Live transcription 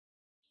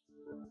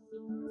The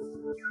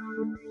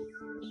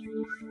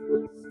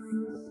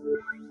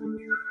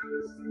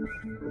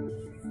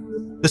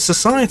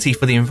Society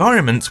for the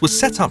Environment was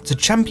set up to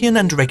champion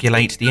and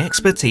regulate the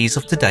expertise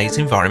of today's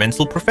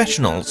environmental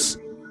professionals.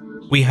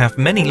 We have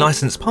many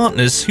licensed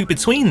partners who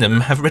between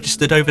them have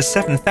registered over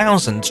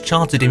 7,000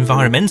 chartered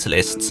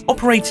environmentalists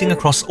operating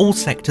across all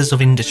sectors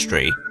of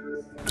industry.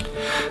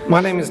 My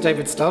name is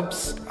David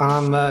Stubbs.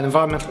 I'm an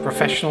environmental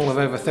professional of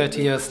over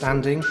 30 years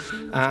standing,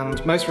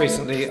 and most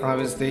recently I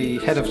was the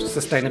Head of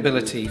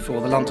Sustainability for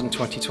the London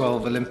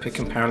 2012 Olympic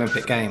and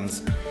Paralympic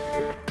Games.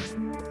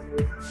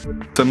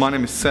 So my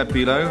name is Seb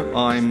Bilo.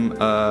 I'm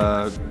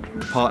a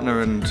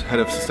partner and Head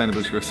of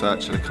Sustainability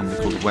Research at a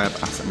company called Web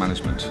Asset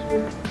Management.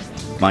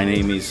 My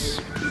name is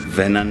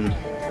Venan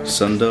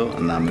Sundo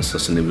and I'm a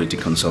Sustainability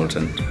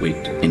Consultant with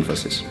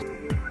Infosys.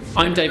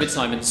 I'm David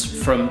Simons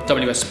from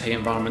WSP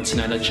Environment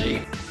and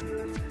Energy.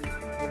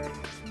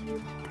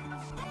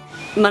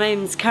 My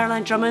name's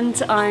Caroline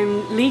Drummond.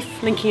 I'm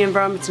Leaf, Linking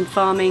Environment and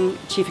Farming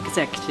Chief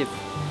Executive.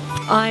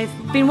 I've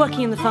been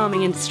working in the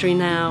farming industry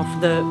now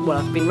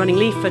I've been running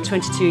Leaf for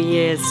 22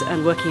 years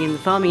and working in the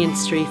farming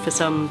industry for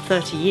some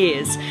 30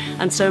 years,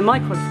 and so my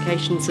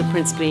qualifications are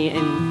principally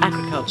in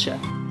agriculture.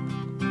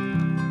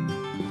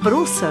 But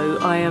also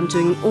I am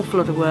doing an awful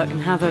lot of work, and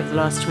have over the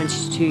last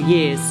 22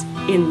 years,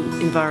 in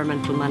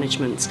environmental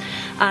management,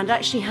 and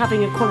actually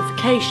having a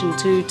qualification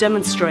to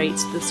demonstrate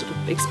the sort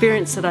of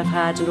experience that I've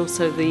had, and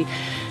also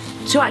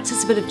to act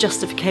as a bit of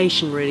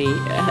justification really.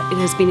 It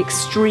has been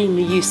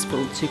extremely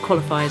useful to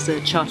qualify as a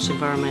Chartered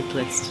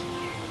Environmentalist.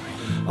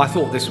 I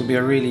thought this would be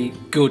a really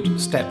good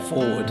step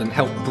forward and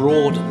help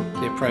broaden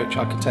the approach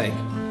I could take.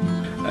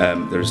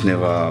 There is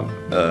never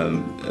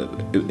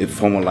a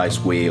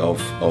formalized way of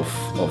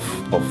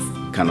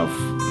kind of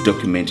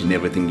documenting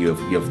everything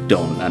you've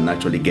done and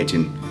actually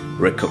getting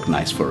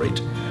recognized for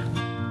it.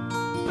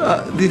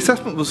 The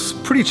assessment was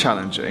pretty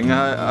challenging.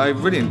 I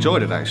really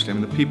enjoyed it actually. I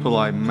mean, the people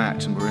I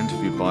met and were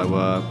interviewed by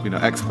were,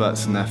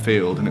 experts in their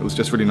field, and it was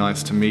just really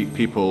nice to meet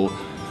people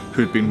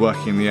who'd been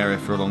working in the area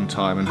for a long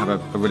time and have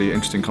a really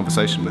interesting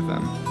conversation with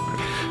them.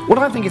 What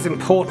I think is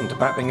important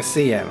about being a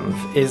C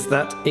Env is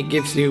that it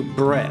gives you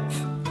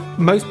breadth.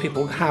 Most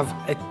people have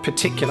a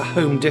particular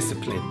home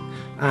discipline,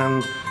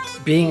 and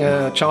being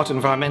a Chartered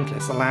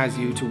Environmentalist allows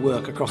you to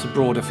work across a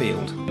broader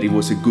field. It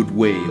was a good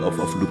way of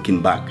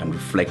looking back and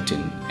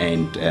reflecting,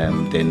 and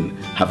then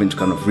having to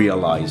kind of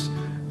realize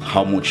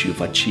how much you've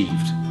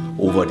achieved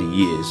over the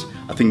years.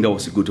 I think that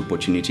was a good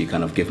opportunity. It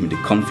kind of gave me the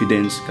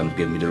confidence, kind of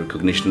gave me the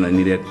recognition I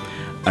needed,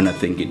 and I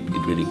think it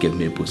really gave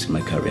me a boost in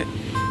my career.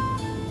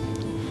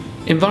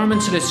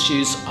 Environmental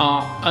issues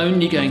are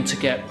only going to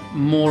get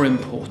more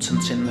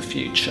important in the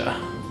future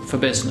for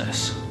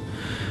business.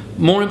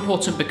 More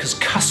important because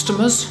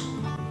customers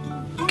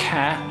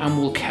care and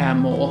will care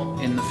more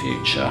in the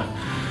future.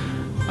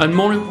 And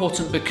more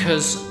important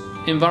because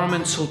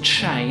environmental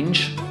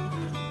change,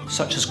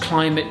 such as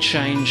climate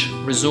change,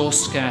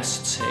 resource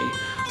scarcity,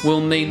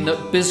 will mean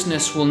that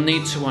business will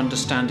need to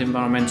understand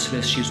environmental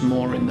issues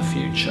more in the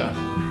future.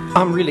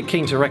 I'm really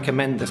keen to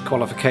recommend this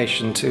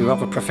qualification to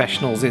other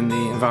professionals in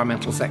the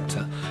environmental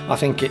sector. I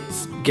think it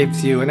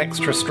gives you an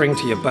extra string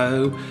to your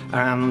bow,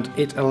 and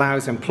it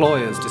allows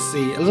employers to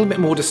see a little bit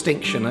more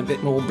distinction, a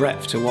bit more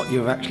breadth to what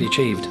you've actually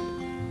achieved.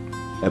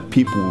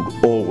 People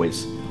would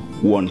always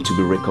want to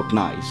be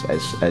recognized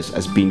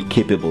as being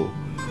capable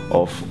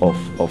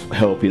of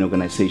helping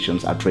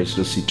organizations address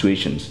those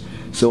situations.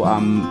 So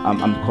I'm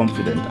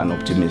confident and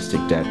optimistic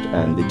that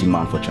the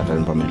demand for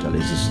Chartered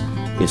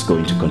Environmentalists is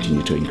going to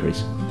continue to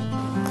increase.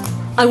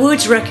 I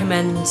would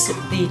recommend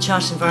the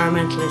Chartered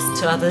Environmentalist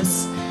to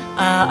others.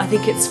 I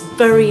think it's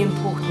very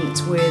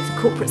important, with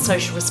corporate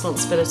social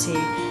responsibility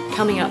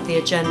coming up the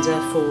agenda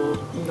for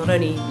not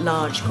only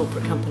large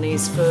corporate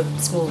companies, for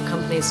small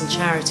companies and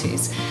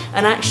charities.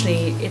 And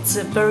actually it's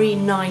a very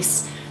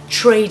nice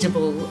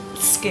tradable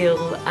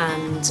skill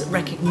and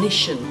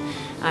recognition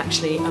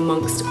actually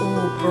amongst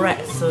all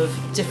breadth of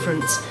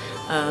different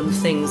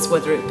things,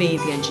 whether it be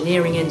the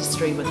engineering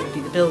industry, whether it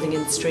be the building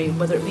industry,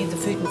 whether it be the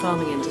food and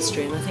farming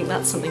industry. And I think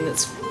that's something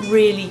that's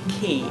really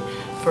key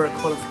for a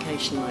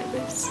qualification like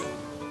this.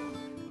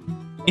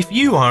 If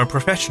you are a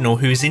professional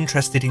who is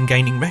interested in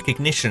gaining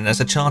recognition as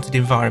a Chartered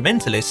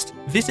Environmentalist,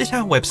 visit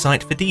our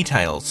website for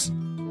details.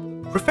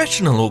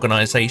 Professional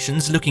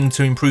organisations looking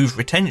to improve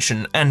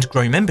retention and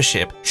grow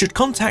membership should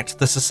contact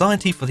the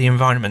Society for the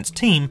Environment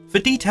team for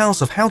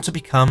details of how to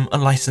become a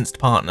licensed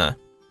partner.